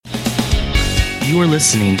You are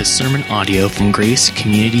listening to sermon audio from Grace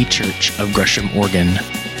Community Church of Gresham, Oregon.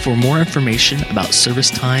 For more information about service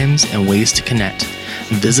times and ways to connect,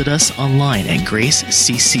 visit us online at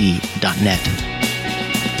gracecc.net.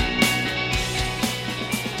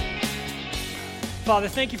 Father,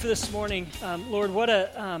 thank you for this morning. Lord, what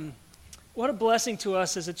a blessing to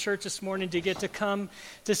us as a church this morning to get to come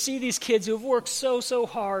to see these kids who have worked so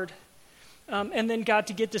hard. And then, God,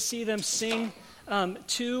 to get to see them sing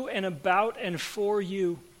to and about and for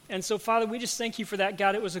you. And so, Father, we just thank you for that.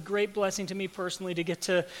 God, it was a great blessing to me personally to get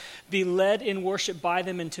to be led in worship by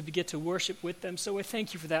them and to get to worship with them. So I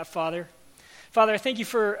thank you for that, Father. Father, I thank you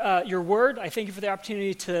for your word. I thank you for the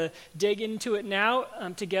opportunity to dig into it now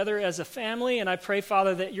together as a family. And I pray,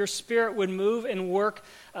 Father, that your Spirit would move and work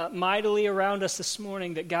mightily around us this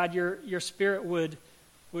morning, that, God, your Spirit would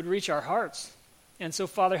reach our hearts. And so,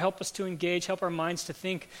 Father, help us to engage, help our minds to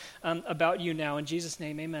think about you now. In Jesus'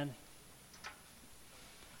 name, amen.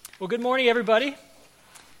 Well, good morning, everybody.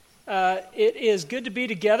 It is good to be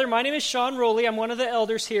together. My name is Sean Rowley. I'm one of the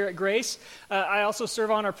elders here at Grace. I also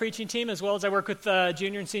serve on our preaching team, as well as I work with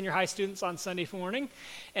junior and senior high students on Sunday morning.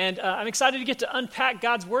 And I'm excited to get to unpack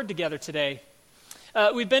God's Word together today.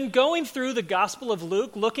 We've been going through the Gospel of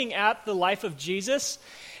Luke, looking at the life of Jesus.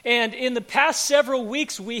 And in the past several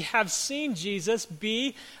weeks, we have seen Jesus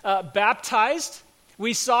be baptized.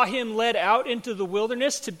 We saw him led out into the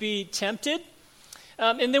wilderness to be tempted.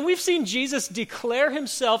 And then we've seen Jesus declare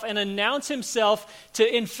himself and announce himself to,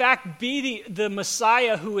 in fact, be the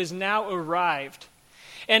Messiah who is now arrived.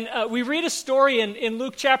 And we read a story in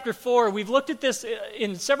Luke chapter 4. We've looked at this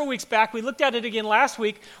in several weeks back. We looked at it again last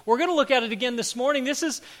week. We're going to look at it again this morning.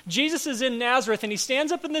 Jesus is in Nazareth, and he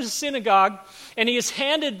stands up in the synagogue, and he is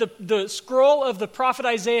handed the scroll of the prophet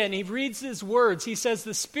Isaiah, and he reads his words. He says,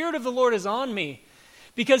 "The Spirit of the Lord is on me,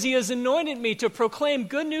 because he has anointed me to proclaim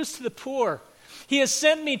good news to the poor. He has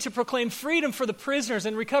sent me to proclaim freedom for the prisoners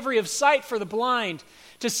and recovery of sight for the blind,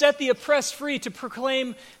 to set the oppressed free, to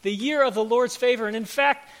proclaim the year of the Lord's favor." And in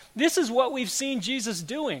fact, this is what we've seen Jesus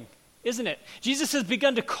doing, isn't it? Jesus has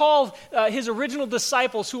begun to call his original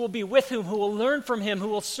disciples who will be with him, who will learn from him, who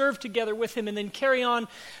will serve together with him, and then carry on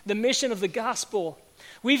the mission of the gospel.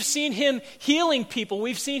 We've seen him healing people.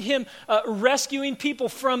 We've seen him rescuing people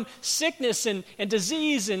from sickness and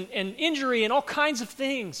disease and injury and all kinds of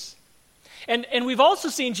things. And we've also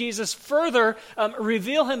seen Jesus further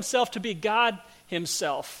reveal himself to be God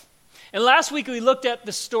himself. And last week we looked at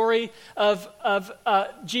the story of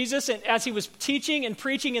Jesus, and as he was teaching and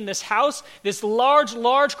preaching in this house, this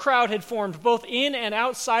large crowd had formed both in and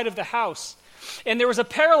outside of the house. And there was a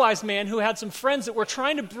paralyzed man who had some friends that were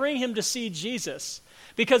trying to bring him to see Jesus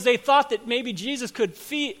because they thought that maybe Jesus could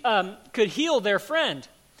heal their friend.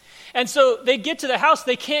 And so they get to the house.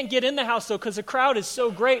 They can't get in the house, though, because the crowd is so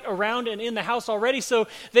great around and in the house already. So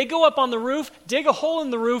they go up on the roof, dig a hole in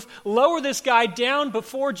the roof, lower this guy down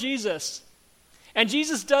before Jesus. And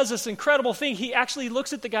Jesus does this incredible thing. He actually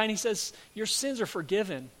looks at the guy and he says, "Your sins are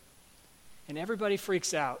forgiven." And everybody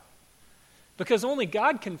freaks out. Because only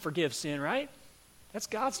God can forgive sin, right? That's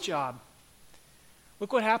God's job.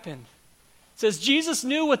 Look what happened. It says, Jesus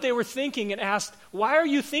knew what they were thinking and asked, "Why are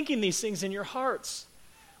you thinking these things in your hearts?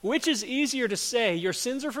 Which is easier to say, 'Your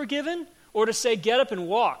sins are forgiven,' or to say, 'Get up and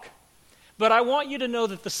walk'? But I want you to know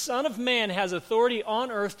that the Son of Man has authority on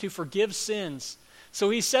earth to forgive sins." So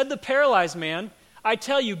he said to the paralyzed man, "I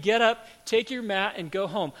tell you, get up, take your mat, and go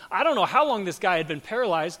home." I don't know how long this guy had been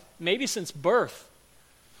paralyzed, maybe since birth.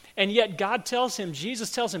 And yet Jesus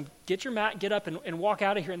tells him, "Get your mat, get up, and walk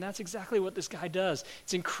out of here." And that's exactly what this guy does.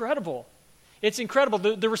 It's incredible. It's incredible.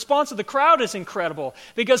 The response of the crowd is incredible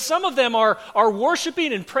because some of them are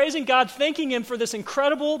worshiping and praising God, thanking him for this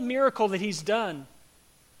incredible miracle that he's done.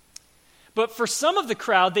 But for some of the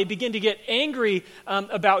crowd, they begin to get angry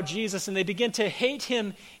about Jesus and they begin to hate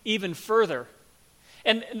him even further.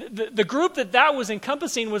 And the group that was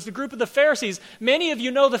encompassing was the group of the Pharisees. Many of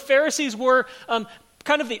you know the Pharisees were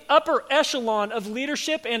kind of the upper echelon of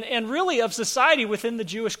leadership and really of society within the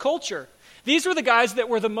Jewish culture. These were the guys that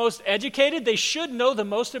were the most educated. They should know the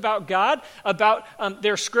most about God, about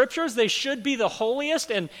their scriptures. They should be the holiest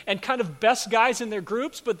and kind of best guys in their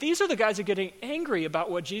groups. But these are the guys that are getting angry about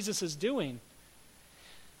what Jesus is doing.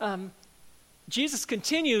 Jesus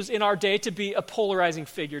continues in our day to be a polarizing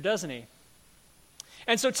figure, doesn't he?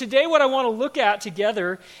 And so today what I want to look at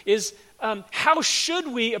together is how should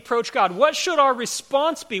we approach God? What should our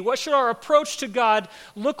response be? What should our approach to God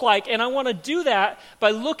look like? And I want to do that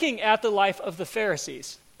by looking at the life of the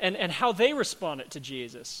Pharisees and how they responded to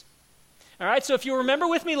Jesus. All right, so if you remember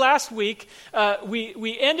with me last week,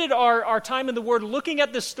 we ended our time in the Word looking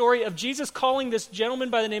at this story of Jesus calling this gentleman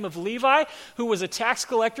by the name of Levi, who was a tax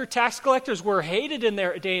collector. Tax collectors were hated in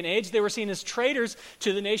their day and age. They were seen as traitors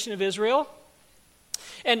to the nation of Israel.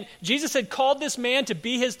 And Jesus had called this man to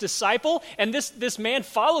be his disciple, and this man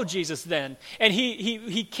followed Jesus then. And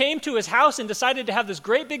he came to his house and decided to have this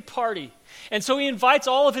great big party. And so he invites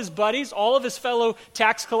all of his buddies, all of his fellow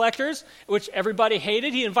tax collectors, which everybody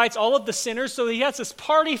hated. He invites all of the sinners. So he has this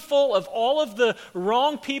party full of all of the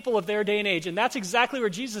wrong people of their day and age. And that's exactly where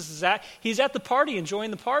Jesus is at. He's at the party,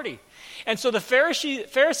 enjoying the party. And so the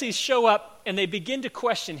Pharisees show up, and they begin to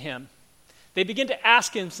question him. They begin to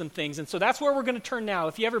ask him some things. And so that's where we're going to turn now.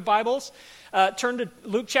 If you have your Bibles, turn to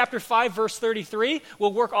Luke chapter 5, verse 33.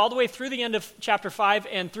 We'll work all the way through the end of chapter 5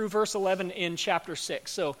 and through verse 11 in chapter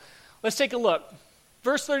 6. So let's take a look.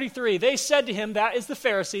 Verse 33, they said to him, that is the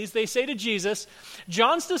Pharisees, they say to Jesus,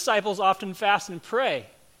 John's disciples often fast and pray,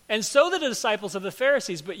 and so do the disciples of the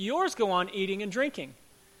Pharisees, but yours go on eating and drinking.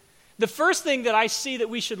 The first thing that I see that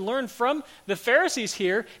we should learn from the Pharisees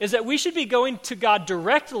here is that we should be going to God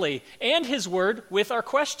directly and his word with our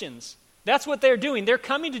questions. That's what they're doing. They're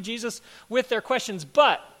coming to Jesus with their questions,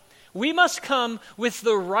 but we must come with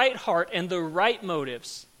the right heart and the right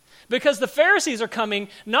motives. Because the Pharisees are coming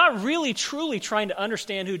not really truly trying to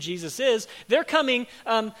understand who Jesus is. They're coming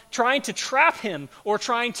trying to trap him or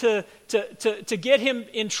trying to get him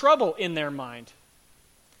in trouble in their mind.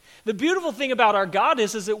 The beautiful thing about our God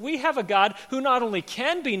is that we have a God who not only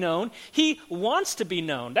can be known, he wants to be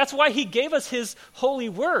known. That's why he gave us his holy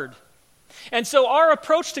word. And so our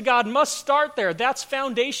approach to God must start there. That's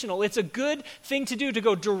foundational. It's a good thing to do, to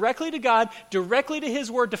go directly to God, directly to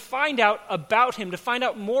his word, to find out about him, to find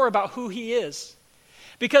out more about who he is.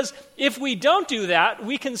 Because if we don't do that,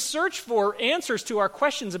 we can search for answers to our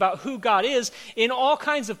questions about who God is in all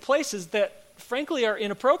kinds of places that, frankly, are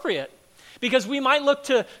inappropriate. Because we might look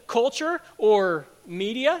to culture or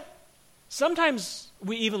media. Sometimes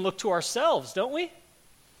we even look to ourselves, don't we?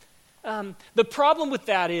 The problem with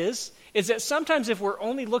that is that sometimes if we're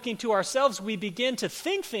only looking to ourselves, we begin to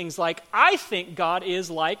think things like, I think God is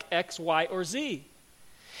like X, Y, or Z.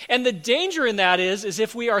 And the danger in that is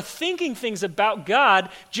if we are thinking things about God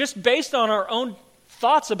just based on our own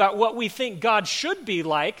thoughts about what we think God should be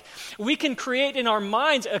like, we can create in our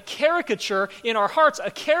minds a caricature, in our hearts, a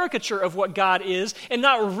caricature of what God is and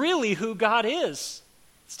not really who God is.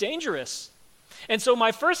 It's dangerous. And so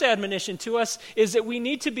my first admonition to us is that we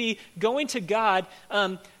need to be going to God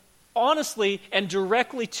honestly and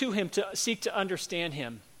directly to him to seek to understand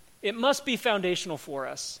him. It must be foundational for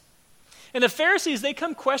us. And the Pharisees, they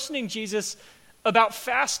come questioning Jesus about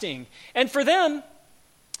fasting. And for them,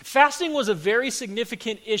 fasting was a very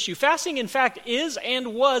significant issue. Fasting, in fact, is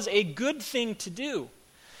and was a good thing to do.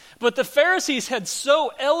 But the Pharisees had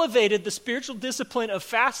so elevated the spiritual discipline of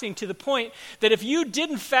fasting to the point that if you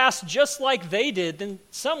didn't fast just like they did, then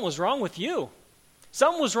something was wrong with you.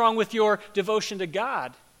 Something was wrong with your devotion to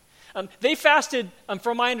God. They fasted,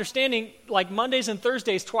 from my understanding, like Mondays and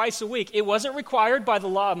Thursdays twice a week. It wasn't required by the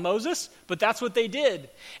law of Moses, but that's what they did.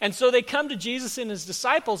 And so they come to Jesus and his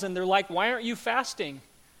disciples and they're like, why aren't you fasting?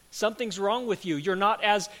 Something's wrong with you. You're not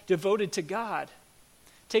as devoted to God.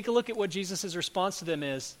 Take a look at what Jesus' response to them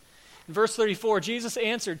is. In verse 34, Jesus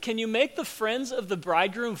answered, can you make the friends of the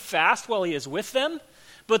bridegroom fast while he is with them?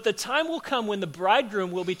 But the time will come when the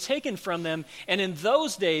bridegroom will be taken from them, and in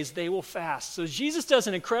those days they will fast. So Jesus does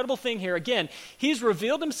an incredible thing here. Again, he's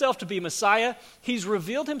revealed himself to be Messiah. He's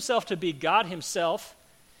revealed himself to be God himself.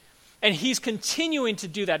 And he's continuing to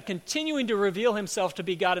do that, continuing to reveal himself to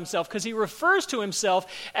be God himself, because he refers to himself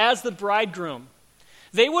as the bridegroom.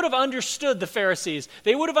 They would have understood, the Pharisees,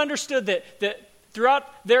 they would have understood that throughout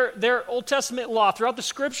their Old Testament law, throughout the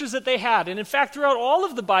scriptures that they had, and in fact throughout all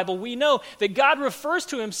of the Bible, we know that God refers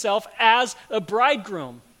to himself as a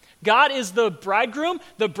bridegroom. God is the bridegroom,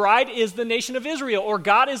 the bride is the nation of Israel, or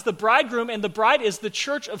God is the bridegroom and the bride is the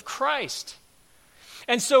church of Christ.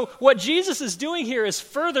 And so what Jesus is doing here is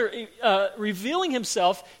further revealing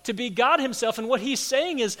himself to be God himself, and what he's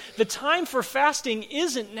saying is the time for fasting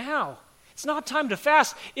isn't now. It's not time to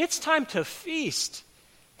fast, it's time to feast,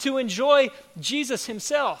 to enjoy Jesus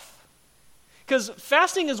himself. Because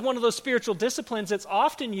fasting is one of those spiritual disciplines that's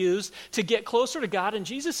often used to get closer to God, and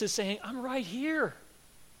Jesus is saying, I'm right here.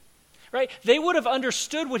 Right? They would have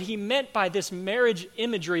understood what he meant by this marriage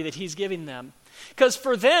imagery that he's giving them. Because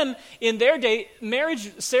for them, in their day,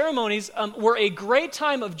 marriage ceremonies were a great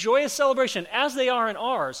time of joyous celebration, as they are in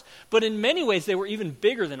ours. But in many ways, they were even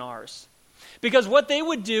bigger than ours. Because what they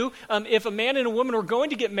would do, if a man and a woman were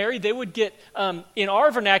going to get married, they would get, in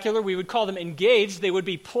our vernacular, we would call them engaged. They would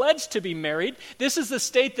be pledged to be married. This is the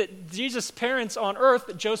state that Jesus' parents on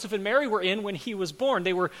earth, Joseph and Mary, were in when he was born.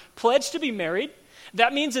 They were pledged to be married.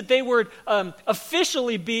 That means that they would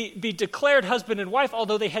officially be declared husband and wife,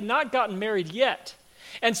 although they had not gotten married yet.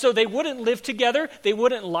 And so they wouldn't live together. They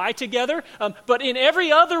wouldn't lie together. But in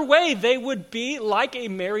every other way, they would be like a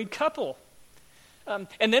married couple.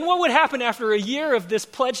 And then what would happen after a year of this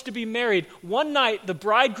pledge to be married? One night, the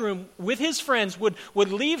bridegroom with his friends would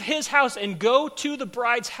leave his house and go to the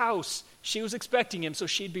bride's house. She was expecting him, so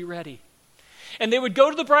she'd be ready. And they would go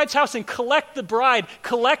to the bride's house and collect the bride,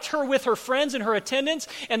 collect her with her friends and her attendants,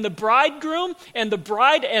 and the bridegroom and the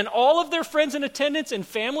bride and all of their friends and attendants and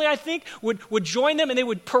family, I think, would join them, and they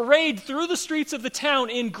would parade through the streets of the town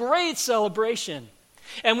in great celebration.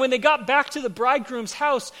 And when they got back to the bridegroom's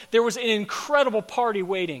house, there was an incredible party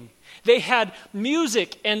waiting. They had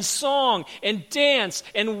music and song and dance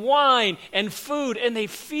and wine and food, and they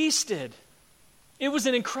feasted. It was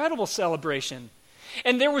an incredible celebration.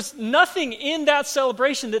 And there was nothing in that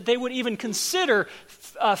celebration that they would even consider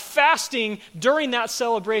fasting during that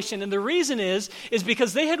celebration. And the reason is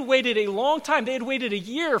because they had waited a long time. They had waited a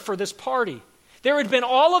year for this party. There had been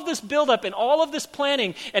all of this buildup and all of this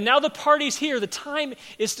planning, and now the party's here. The time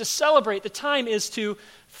is to celebrate. The time is to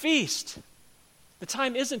feast. The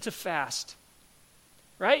time isn't to fast,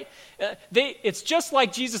 right? It's just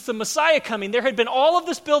like Jesus, the Messiah, coming. There had been all of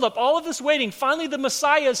this buildup, all of this waiting. Finally, the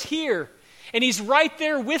Messiah is here, and he's right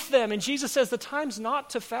there with them. And Jesus says, the time's not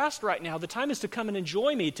to fast right now. The time is to come and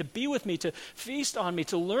enjoy me, to be with me, to feast on me,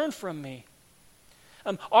 to learn from me.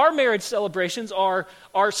 Our marriage celebrations are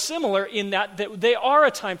similar in that they are a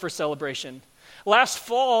time for celebration. Last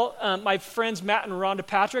fall, my friends Matt and Rhonda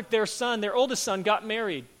Patrick, their oldest son, got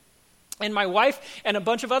married. And my wife and a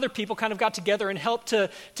bunch of other people kind of got together and helped to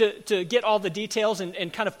get all the details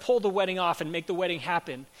and kind of pull the wedding off and make the wedding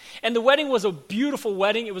happen. And the wedding was a beautiful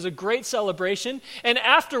wedding. It was a great celebration. And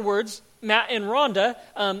afterwards, Matt and Rhonda,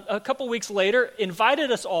 a couple weeks later,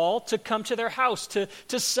 invited us all to come to their house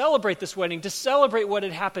to celebrate this wedding, to celebrate what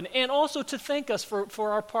had happened, and also to thank us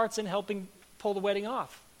for our parts in helping pull the wedding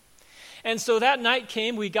off. And so that night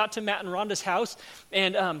came, we got to Matt and Rhonda's house,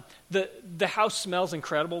 and the house smells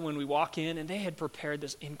incredible when we walk in, and they had prepared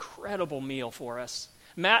this incredible meal for us.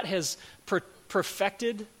 Matt has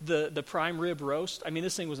perfected the prime rib roast. I mean,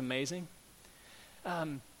 this thing was amazing.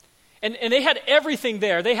 And they had everything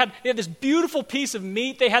there. They had this beautiful piece of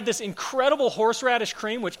meat. They had this incredible horseradish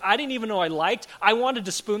cream, which I didn't even know I liked. I wanted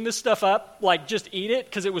to spoon this stuff up, like just eat it,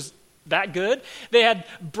 because it was that good. They had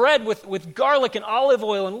bread with garlic and olive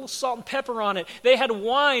oil and a little salt and pepper on it. They had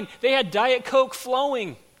wine. They had Diet Coke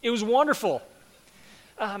flowing. It was wonderful.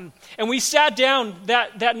 And we sat down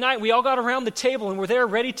that night. We all got around the table and we're there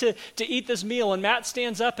ready to eat this meal. And Matt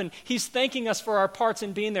stands up and he's thanking us for our parts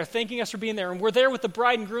in being there, thanking us for being there. And we're there with the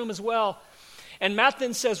bride and groom as well. And Matt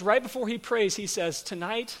then says, right before he prays, he says,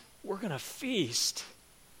 tonight we're going to feast.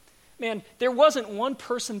 Man, there wasn't one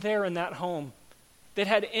person there in that home that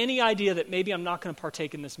had any idea that maybe I'm not going to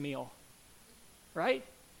partake in this meal. Right?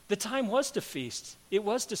 The time was to feast. It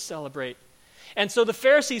was to celebrate. And so the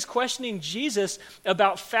Pharisees questioning Jesus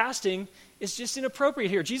about fasting is just inappropriate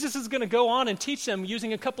here. Jesus is going to go on and teach them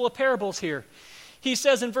using a couple of parables here. He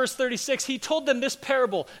says in verse 36, he told them this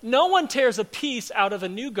parable, no one tears a piece out of a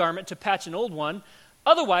new garment to patch an old one.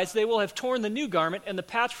 Otherwise, they will have torn the new garment, and the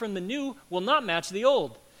patch from the new will not match the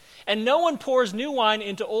old. And no one pours new wine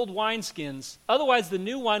into old wineskins. Otherwise, the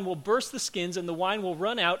new wine will burst the skins, and the wine will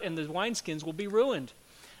run out, and the wineskins will be ruined.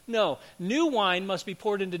 No, new wine must be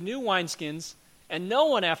poured into new wineskins, and no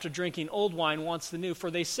one after drinking old wine wants the new,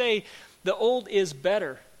 for they say the old is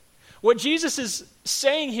better. What Jesus is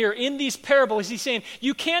saying here in these parables, he's saying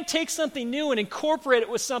you can't take something new and incorporate it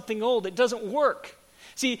with something old. It doesn't work.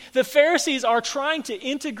 See, the Pharisees are trying to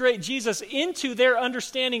integrate Jesus into their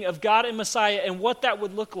understanding of God and Messiah and what that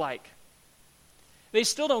would look like. They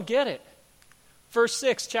still don't get it.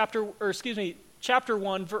 Chapter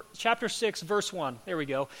 6, verse 1. There we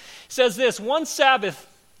go. It says this, one Sabbath,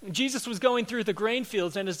 Jesus was going through the grain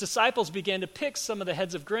fields, and his disciples began to pick some of the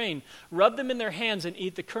heads of grain, rub them in their hands, and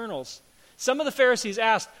eat the kernels. Some of the Pharisees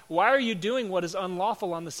asked, why are you doing what is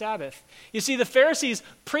unlawful on the Sabbath? You see, the Pharisees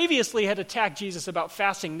previously had attacked Jesus about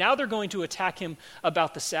fasting. Now they're going to attack him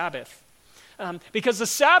about the Sabbath. Because the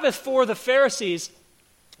Sabbath for the Pharisees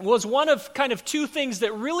was one of kind of two things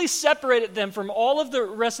that really separated them from all of the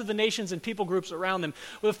rest of the nations and people groups around them.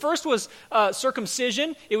 Well, the first was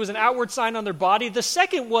circumcision. It was an outward sign on their body. The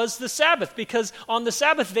second was the Sabbath, because on the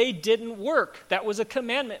Sabbath they didn't work. That was a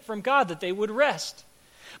commandment from God that they would rest.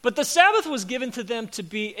 But the Sabbath was given to them to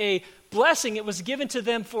be a blessing. It was given to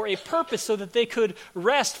them for a purpose so that they could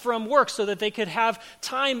rest from work, so that they could have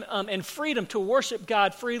time and freedom to worship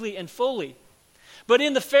God freely and fully. But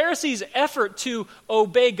in the Pharisees' effort to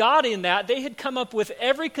obey God in that, they had come up with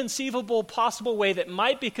every conceivable possible way that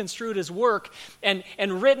might be construed as work and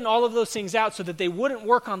written all of those things out so that they wouldn't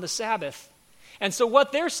work on the Sabbath. And so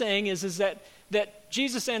what they're saying is that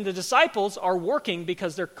Jesus and the disciples are working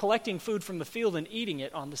because they're collecting food from the field and eating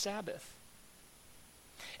it on the Sabbath.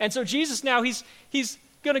 And so Jesus now, he's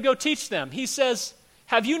going to go teach them. He says,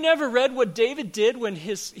 have you never read what David did when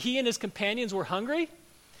he and his companions were hungry?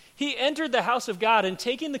 He entered the house of God, and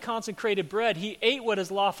taking the consecrated bread, he ate what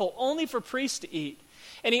is lawful only for priests to eat.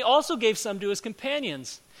 And he also gave some to his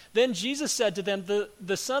companions. Then Jesus said to them,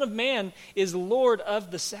 the Son of Man is Lord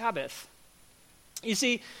of the Sabbath. You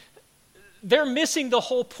see, they're missing the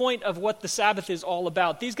whole point of what the Sabbath is all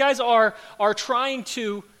about. These guys are trying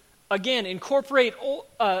to, again, incorporate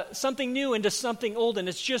something new into something old, and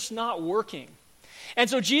it's just not working. And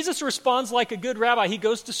so Jesus responds like a good rabbi. He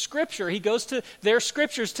goes to Scripture. He goes to their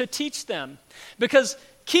Scriptures to teach them. Because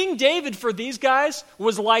King David for these guys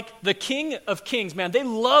was like the King of Kings, man. They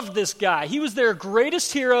loved this guy. He was their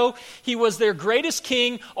greatest hero. He was their greatest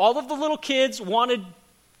king. All of the little kids wanted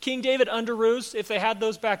King David underoos, if they had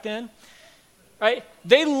those back then. Right?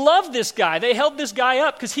 They loved this guy. They held this guy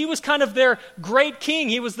up because he was kind of their great king.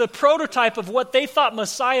 He was the prototype of what they thought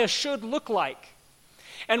Messiah should look like.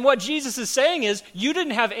 And what Jesus is saying is, you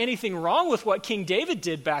didn't have anything wrong with what King David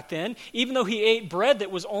did back then, even though he ate bread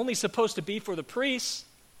that was only supposed to be for the priests.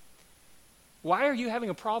 Why are you having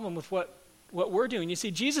a problem with what we're doing? You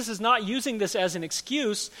see, Jesus is not using this as an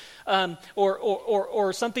excuse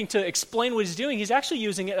or something to explain what he's doing. He's actually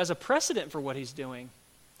using it as a precedent for what he's doing.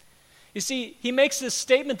 You see, he makes this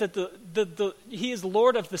statement that he is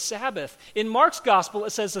Lord of the Sabbath. In Mark's gospel, it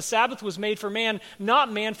says the Sabbath was made for man,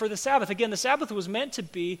 not man for the Sabbath. Again, the Sabbath was meant to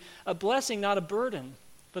be a blessing, not a burden.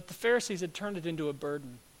 But the Pharisees had turned it into a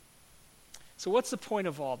burden. So what's the point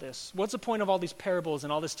of all this? What's the point of all these parables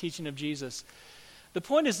and all this teaching of Jesus? The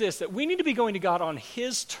point is this, that we need to be going to God on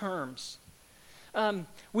his terms.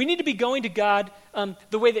 We need to be going to God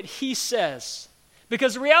the way that he says.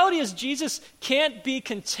 Because the reality is Jesus can't be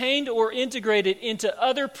contained or integrated into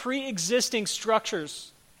other pre-existing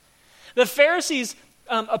structures. The Pharisees'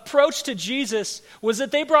 approach to Jesus was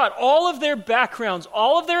that they brought all of their backgrounds,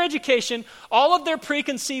 all of their education, all of their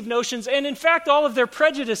preconceived notions, and in fact all of their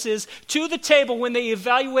prejudices to the table when they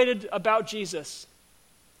evaluated about Jesus.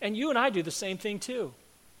 And you and I do the same thing too.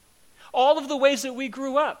 All of the ways that we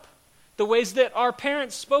grew up, the ways that our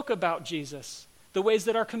parents spoke about Jesus, the ways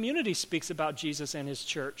that our community speaks about Jesus and his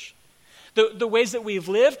church, the ways that we've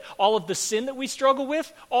lived, all of the sin that we struggle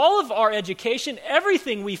with, all of our education,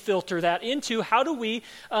 everything we filter that into. How do we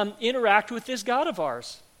interact with this God of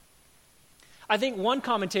ours? I think one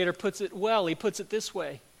commentator puts it well. He puts it this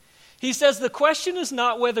way. He says, the question is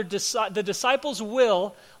not whether the disciples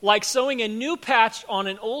will, like sewing a new patch on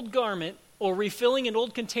an old garment or refilling an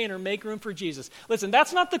old container, make room for Jesus. Listen,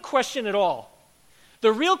 that's not the question at all.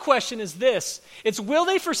 The real question is this. It's will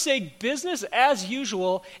they forsake business as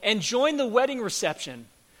usual and join the wedding reception?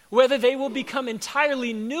 Whether they will become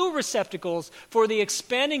entirely new receptacles for the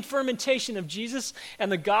expanding fermentation of Jesus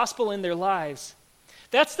and the gospel in their lives.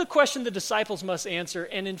 That's the question the disciples must answer,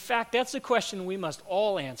 and in fact, that's the question we must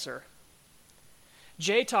all answer.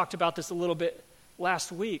 Jay talked about this a little bit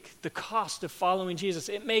last week, the cost of following Jesus.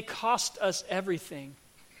 It may cost us everything.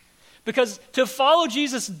 Because to follow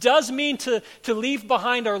Jesus does mean to leave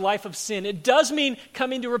behind our life of sin. It does mean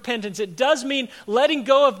coming to repentance. It does mean letting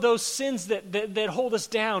go of those sins that hold us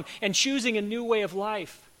down and choosing a new way of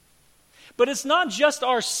life. But it's not just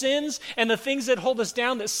our sins and the things that hold us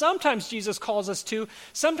down that sometimes Jesus calls us to.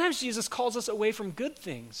 Sometimes Jesus calls us away from good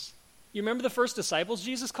things. You remember the first disciples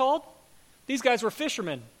Jesus called? These guys were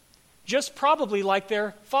fishermen, just probably like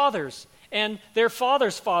their fathers. And their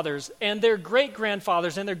fathers' fathers, and their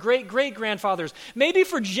great-grandfathers, and their great-great-grandfathers. Maybe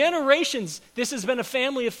for generations, this has been a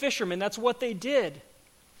family of fishermen. That's what they did.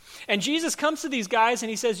 And Jesus comes to these guys, and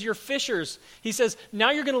he says, you're fishers. He says,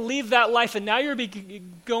 now you're going to leave that life, and now you're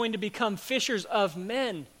going to become fishers of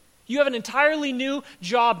men. You have an entirely new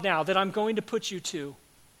job now that I'm going to put you to.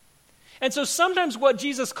 And so sometimes what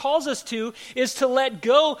Jesus calls us to is to let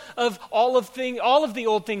go of all of the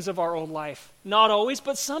old things of our old life. Not always,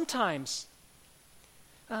 but sometimes.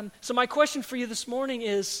 So my question for you this morning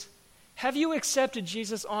is, have you accepted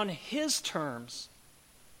Jesus on his terms?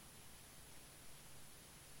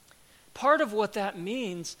 Part of what that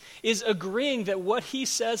means is agreeing that what he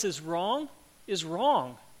says is wrong is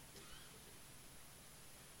wrong.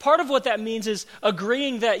 Part of what that means is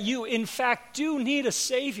agreeing that you, in fact, do need a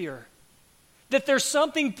Savior. That there's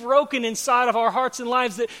something broken inside of our hearts and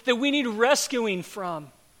lives that we need rescuing from.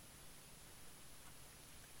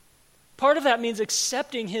 Part of that means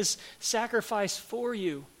accepting his sacrifice for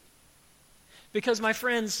you. Because, my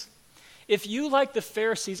friends, if you, like the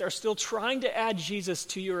Pharisees, are still trying to add Jesus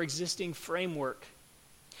to your existing framework,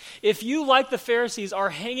 if you, like the Pharisees, are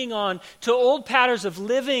hanging on to old patterns of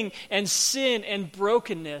living and sin and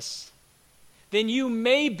brokenness, then you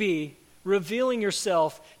may be revealing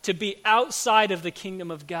yourself to be outside of the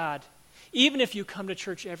kingdom of God, even if you come to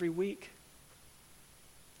church every week.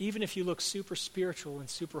 Even if you look super spiritual and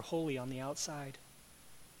super holy on the outside.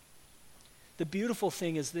 The beautiful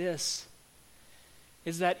thing is this,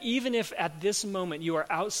 is that even if at this moment you are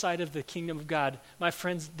outside of the kingdom of God, my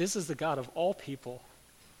friends, this is the God of all people.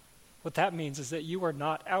 What that means is that you are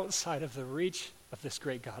not outside of the reach of this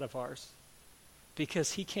great God of ours,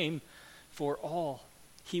 because he came for all.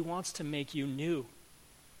 He wants to make you new.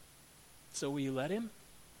 So will you let him?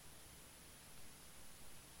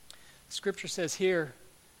 Scripture says here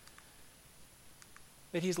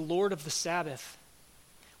that he's Lord of the Sabbath.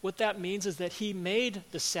 What that means is that he made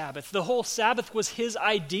the Sabbath. The whole Sabbath was his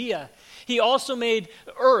idea. He also made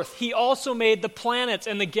earth. He also made the planets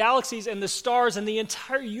and the galaxies and the stars and the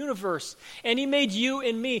entire universe. And he made you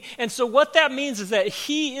and me. And so what that means is that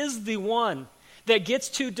he is the one that gets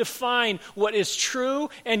to define what is true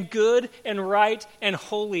and good and right and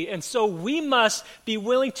holy. And so we must be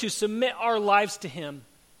willing to submit our lives to him.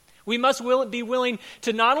 We must be willing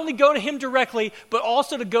to not only go to him directly, but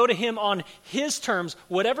also to go to him on his terms,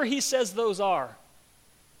 whatever he says those are.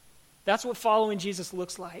 That's what following Jesus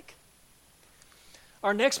looks like.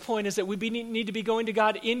 Our next point is that we need to be going to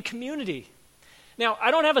God in community. Now,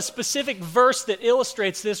 I don't have a specific verse that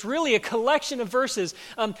illustrates this, really a collection of verses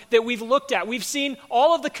that we've looked at. We've seen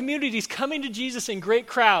all of the communities coming to Jesus in great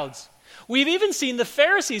crowds. We've even seen the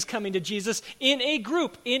Pharisees coming to Jesus in a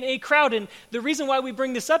group, in a crowd. And the reason why we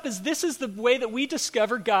bring this up is this is the way that we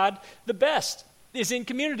discover God the best, is in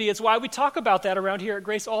community. It's why we talk about that around here at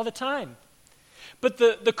Grace all the time. But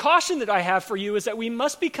the caution that I have for you is that we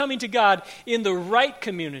must be coming to God in the right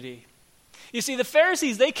community. You see, the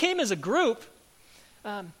Pharisees, they came as a group,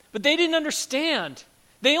 but they didn't understand.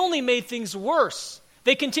 They only made things worse.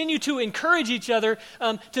 They continued to encourage each other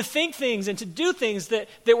to think things and to do things that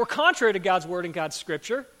were contrary to God's word and God's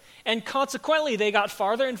scripture. And consequently, they got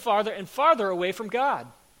farther and farther and farther away from God.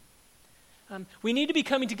 We need to be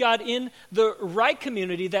coming to God in the right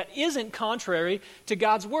community that isn't contrary to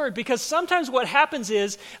God's word. Because sometimes what happens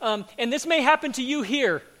is, and this may happen to you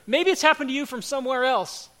here, maybe it's happened to you from somewhere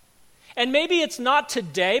else. And maybe it's not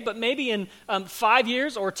today, but maybe in 5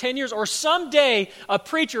 years or 10 years or someday a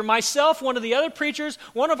preacher, myself, one of the other preachers,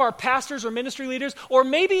 one of our pastors or ministry leaders, or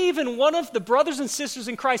maybe even one of the brothers and sisters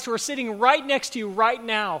in Christ who are sitting right next to you right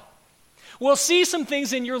now, will see some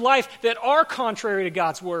things in your life that are contrary to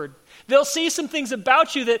God's word. They'll see some things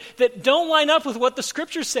about you that don't line up with what the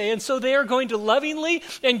scriptures say, and so they are going to lovingly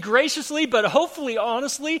and graciously, but hopefully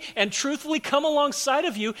honestly and truthfully come alongside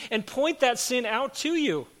of you and point that sin out to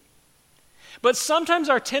you. But sometimes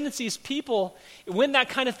our tendency as people, when that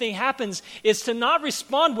kind of thing happens, is to not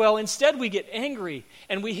respond well. Instead, we get angry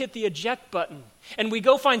and we hit the eject button. And we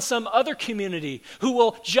go find some other community who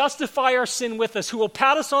will justify our sin with us, who will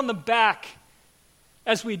pat us on the back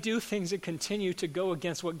as we do things that continue to go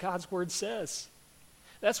against what God's word says.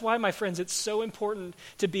 That's why, my friends, it's so important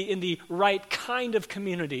to be in the right kind of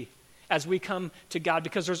community as we come to God,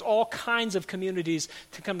 because there's all kinds of communities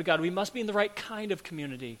to come to God. We must be in the right kind of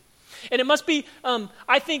community. And it must be,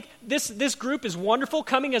 I think this group is wonderful.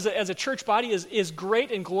 Coming as a church body is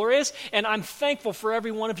great and glorious, and I'm thankful for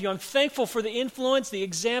every one of you. I'm thankful for the influence, the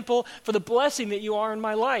example, for the blessing that you are in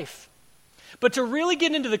my life. But to really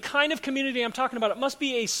get into the kind of community I'm talking about, it must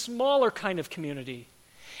be a smaller kind of community.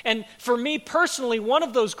 And for me personally, one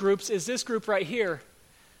of those groups is this group right here.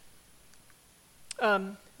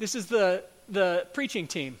 This is the preaching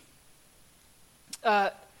team.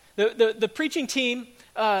 The preaching team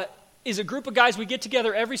is a group of guys. We get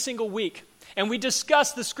together every single week, and we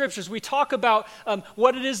discuss the scriptures. We talk about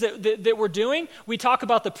what it is that we're doing. We talk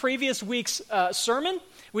about the previous week's sermon.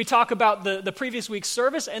 We talk about the previous week's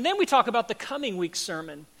service, and then we talk about the coming week's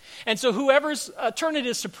sermon. And so whoever's turn it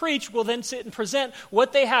is to preach will then sit and present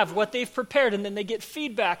what they have, what they've prepared, and then they get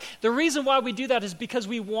feedback. The reason why we do that is because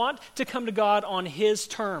we want to come to God on his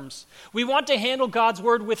terms. We want to handle God's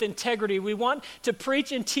word with integrity. We want to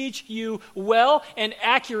preach and teach you well and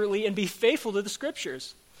accurately and be faithful to the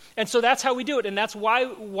scriptures. And so that's how we do it, and that's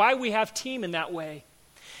why we have team in that way.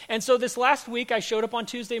 And so this last week, I showed up on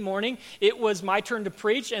Tuesday morning. It was my turn to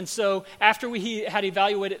preach. And so after we had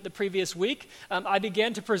evaluated the previous week, I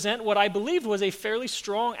began to present what I believed was a fairly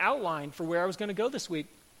strong outline for where I was going to go this week.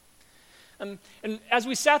 And as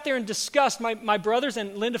we sat there and discussed, my brothers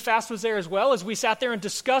and Linda Fast was there as well, as we sat there and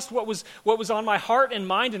discussed what was on my heart and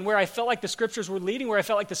mind and where I felt like the scriptures were leading, where I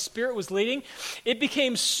felt like the Spirit was leading, it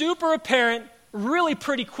became super apparent really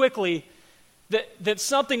pretty quickly that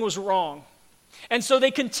something was wrong. And so they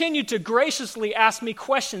continued to graciously ask me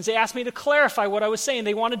questions. They asked me to clarify what I was saying.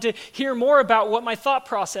 They wanted to hear more about what my thought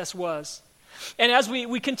process was. And as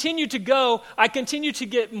we continued to go, I continued to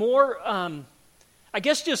get more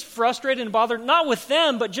just frustrated and bothered, not with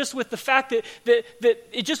them, but just with the fact that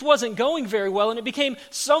it just wasn't going very well. And it became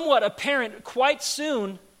somewhat apparent quite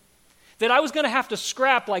soon that I was going to have to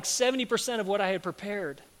scrap like 70% of what I had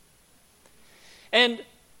prepared. And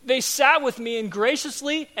they sat with me and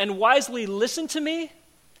graciously and wisely listened to me.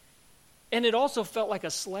 And it also felt like a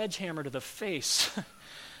sledgehammer to the face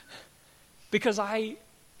because I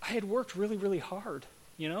had worked really, really hard,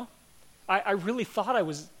 you know? I really thought I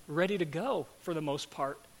was ready to go for the most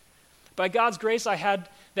part. By God's grace, I had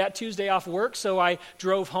that Tuesday off work, so I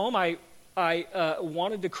drove home. I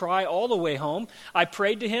wanted to cry all the way home. I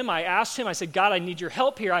prayed to him. I asked him. I said, God, I need your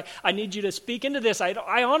help here. I need you to speak into this.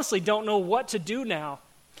 I honestly don't know what to do now.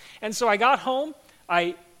 And so I got home.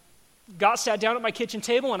 I sat down at my kitchen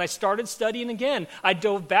table, and I started studying again. I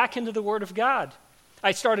dove back into the Word of God.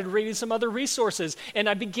 I started reading some other resources, and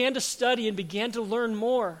I began to study and began to learn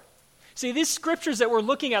more. See, these scriptures that we're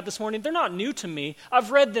looking at this morning, they're not new to me.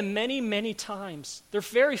 I've read them many, many times. They're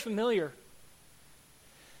very familiar.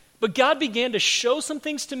 But God began to show some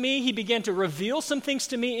things to me. He began to reveal some things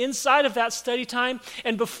to me inside of that study time.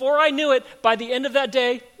 And before I knew it, by the end of that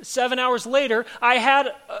day, 7 hours later, I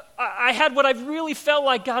had what I really felt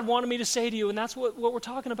like God wanted me to say to you. And that's what we're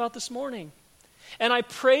talking about this morning. And I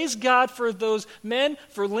praise God for those men,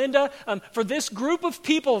 for Linda, for this group of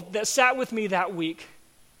people that sat with me that week,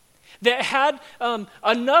 that had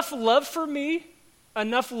enough love for me,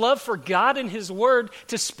 enough love for God and His Word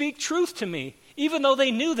to speak truth to me, even though they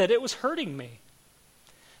knew that it was hurting me.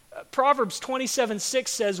 Proverbs 27:6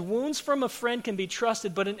 says, wounds from a friend can be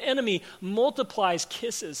trusted, but an enemy multiplies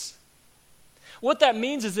kisses. What that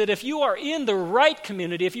means is that if you are in the right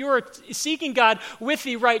community, if you are seeking God with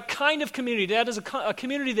the right kind of community, that is a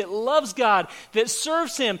community that loves God, that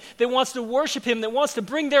serves Him, that wants to worship Him, that wants to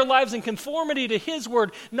bring their lives in conformity to His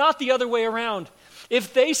Word, not the other way around.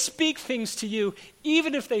 If they speak things to you,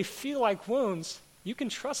 even if they feel like wounds, you can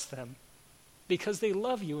trust them because they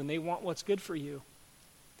love you and they want what's good for you.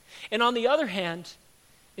 And on the other hand,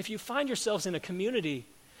 if you find yourselves in a community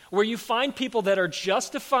where you find people that are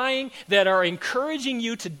justifying, that are encouraging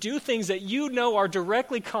you to do things that you know are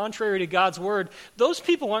directly contrary to God's Word, those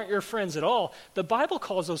people aren't your friends at all. The Bible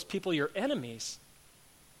calls those people your enemies.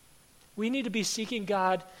 We need to be seeking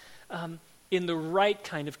God in the right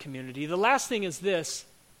kind of community. The last thing is this.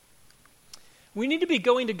 We need to be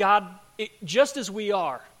going to God just as we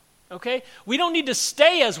are. Okay? We don't need to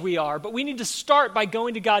stay as we are, but we need to start by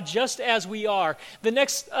going to God just as we are. The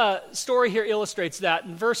next story here illustrates that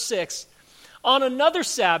in verse 6. On another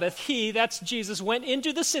Sabbath, he, that's Jesus, went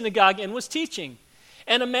into the synagogue and was teaching.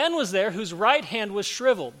 And a man was there whose right hand was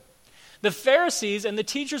shriveled. The Pharisees and the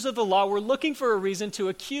teachers of the law were looking for a reason to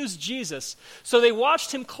accuse Jesus, so they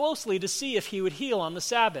watched him closely to see if he would heal on the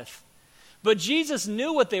Sabbath. But Jesus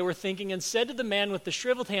knew what they were thinking and said to the man with the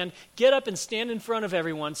shriveled hand, get up and stand in front of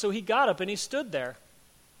everyone. So he got up and he stood there.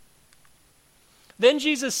 Then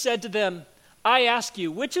Jesus said to them, I ask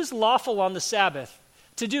you, which is lawful on the Sabbath,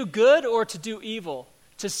 to do good or to do evil,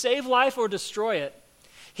 to save life or destroy it?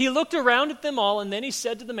 He looked around at them all, and then he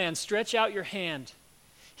said to the man, stretch out your hand.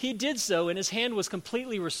 He did so, and his hand was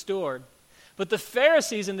completely restored. But the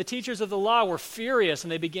Pharisees and the teachers of the law were furious,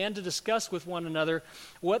 and they began to discuss with one another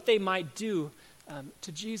what they might do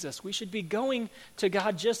to Jesus. We should be going to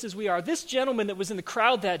God just as we are. This gentleman that was in the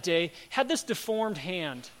crowd that day had this deformed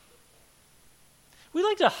hand. We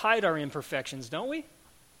like to hide our imperfections, don't we?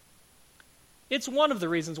 It's one of the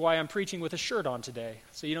reasons why I'm preaching with a shirt on today,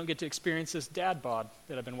 so you don't get to experience this dad bod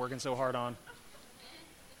that I've been working so hard on.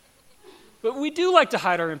 But we do like to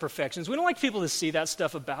hide our imperfections. We don't like people to see that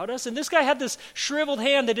stuff about us. And this guy had this shriveled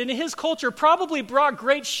hand that in his culture probably brought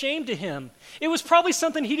great shame to him. It was probably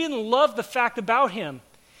something he didn't love the fact about him.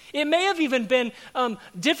 It may have even been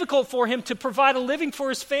difficult for him to provide a living for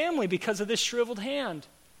his family because of this shriveled hand.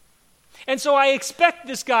 And so I expect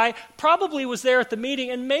this guy probably was there at the meeting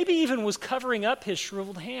and maybe even was covering up his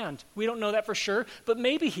shriveled hand. We don't know that for sure, but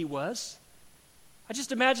maybe he was. I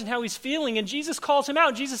just imagine how he's feeling, and Jesus calls him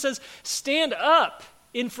out. Jesus says, stand up.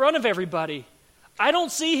 in front of everybody. I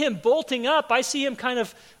don't see him bolting up. I see him kind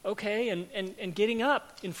of, okay, and getting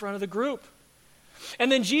up in front of the group.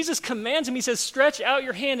 And then Jesus commands him, he says, stretch out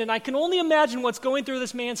your hand. And I can only imagine what's going through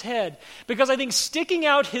this man's head, because I think sticking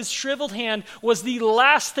out his shriveled hand was the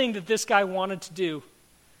last thing that this guy wanted to do.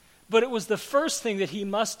 But it was the first thing that he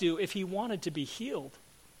must do if he wanted to be healed.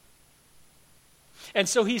 And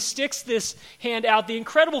so he sticks this hand out. The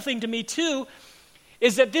incredible thing to me, too,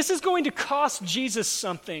 is that this is going to cost Jesus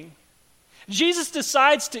something. Jesus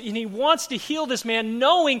decides to, and he wants to heal this man,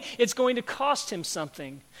 knowing it's going to cost him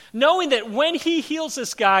something. Knowing that when he heals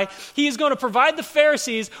this guy, he is going to provide the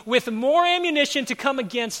Pharisees with more ammunition to come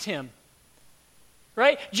against him.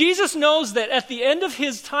 Right? Jesus knows that at the end of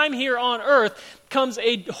his time here on earth comes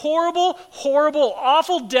a horrible, horrible,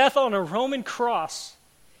 awful death on a Roman cross.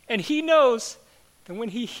 And he knows that when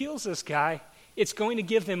he heals this guy, it's going to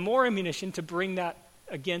give them more ammunition to bring that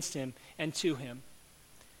against him and to him.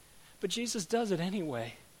 But Jesus does it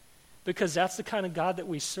anyway, because that's the kind of God that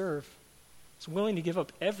we serve. He's willing to give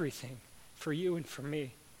up everything for you and for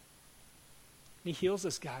me. And he heals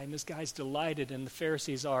this guy, and this guy's delighted, and the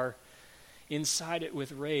Pharisees are inside it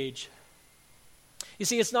with rage. You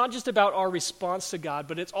see, it's not just about our response to God,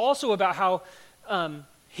 but it's also about how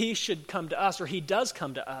he should come to us, or he does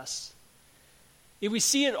come to us. We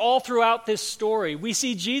see it all throughout this story. We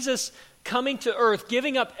see Jesus coming to earth,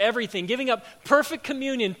 giving up everything, giving up perfect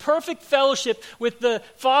communion, perfect fellowship with the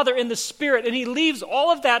Father and the Spirit, and he leaves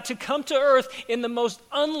all of that to come to earth in the most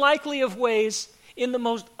unlikely of ways, in the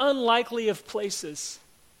most unlikely of places.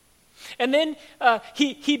 And then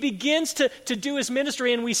he begins to do his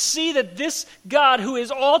ministry, and we see that this God, who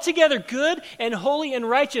is altogether good and holy and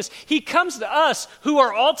righteous, he comes to us who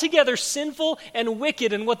are altogether sinful and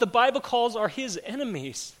wicked, and what the Bible calls are his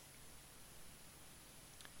enemies.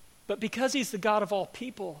 But because he's the God of all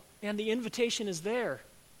people, and the invitation is there.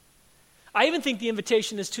 I even think the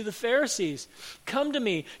invitation is to the Pharisees. Come to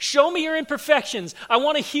me. Show me your imperfections. I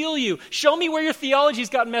want to heal you. Show me where your theology's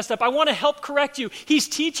gotten messed up. I want to help correct you. He's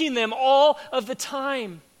teaching them all of the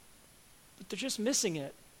time. But they're just missing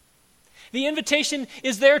it. The invitation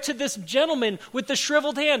is there to this gentleman with the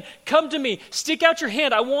shriveled hand. Come to me. Stick out your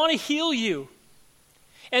hand. I want to heal you.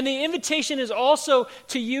 And the invitation is also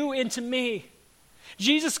to you and to me.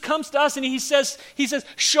 Jesus comes to us and he says,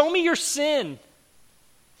 show me your sin.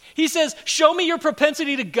 He says, show me your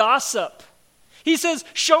propensity to gossip. He says,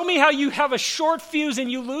 show me how you have a short fuse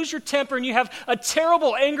and you lose your temper and you have a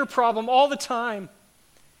terrible anger problem all the time.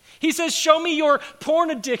 He says, show me your porn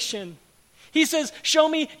addiction. He says, show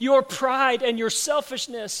me your pride and your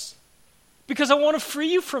selfishness, because I want to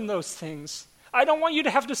free you from those things. I don't want you to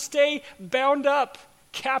have to stay bound up,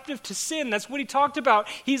 captive to sin. That's what he talked about.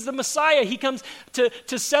 He's the Messiah. He comes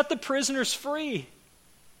to set the prisoners free.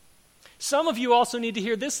 Some of you also need to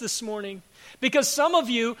hear this morning, because some of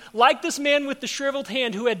you, like this man with the shriveled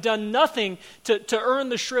hand who had done nothing to earn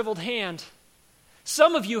the shriveled hand,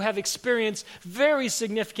 some of you have experienced very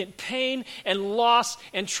significant pain and loss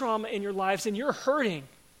and trauma in your lives, and you're hurting.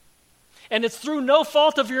 And it's through no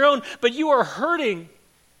fault of your own, but you are hurting.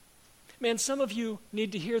 Man, some of you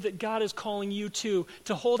need to hear that God is calling you to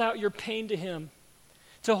hold out your pain to him,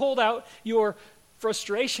 to hold out your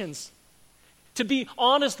frustrations, to be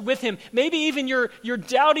honest with him. Maybe even you're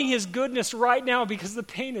doubting his goodness right now because the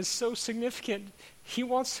pain is so significant. He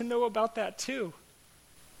wants to know about that too.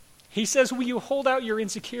 He says, will you hold out your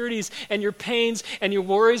insecurities and your pains and your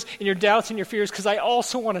worries and your doubts and your fears, because I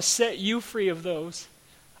also want to set you free of those.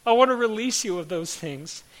 I want to release you of those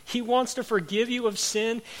things. He wants to forgive you of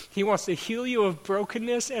sin. He wants to heal you of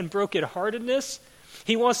brokenness and brokenheartedness.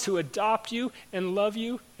 He wants to adopt you and love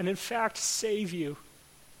you and, in fact, save you.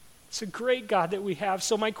 It's a great God that we have.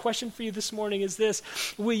 So my question for you this morning is this: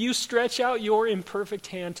 will you stretch out your imperfect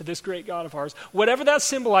hand to this great God of ours? Whatever that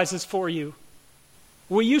symbolizes for you,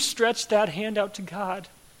 will you stretch that hand out to God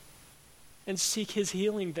and seek his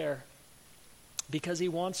healing there? Because he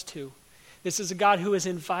wants to. This is a God who is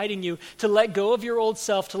inviting you to let go of your old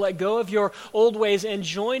self, to let go of your old ways, and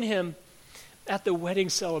join him at the wedding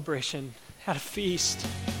celebration, at a feast.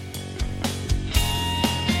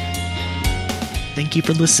 Thank you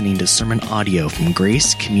for listening to sermon audio from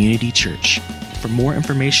Grace Community Church. For more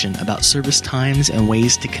information about service times and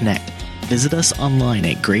ways to connect, visit us online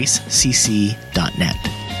at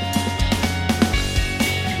gracecc.net.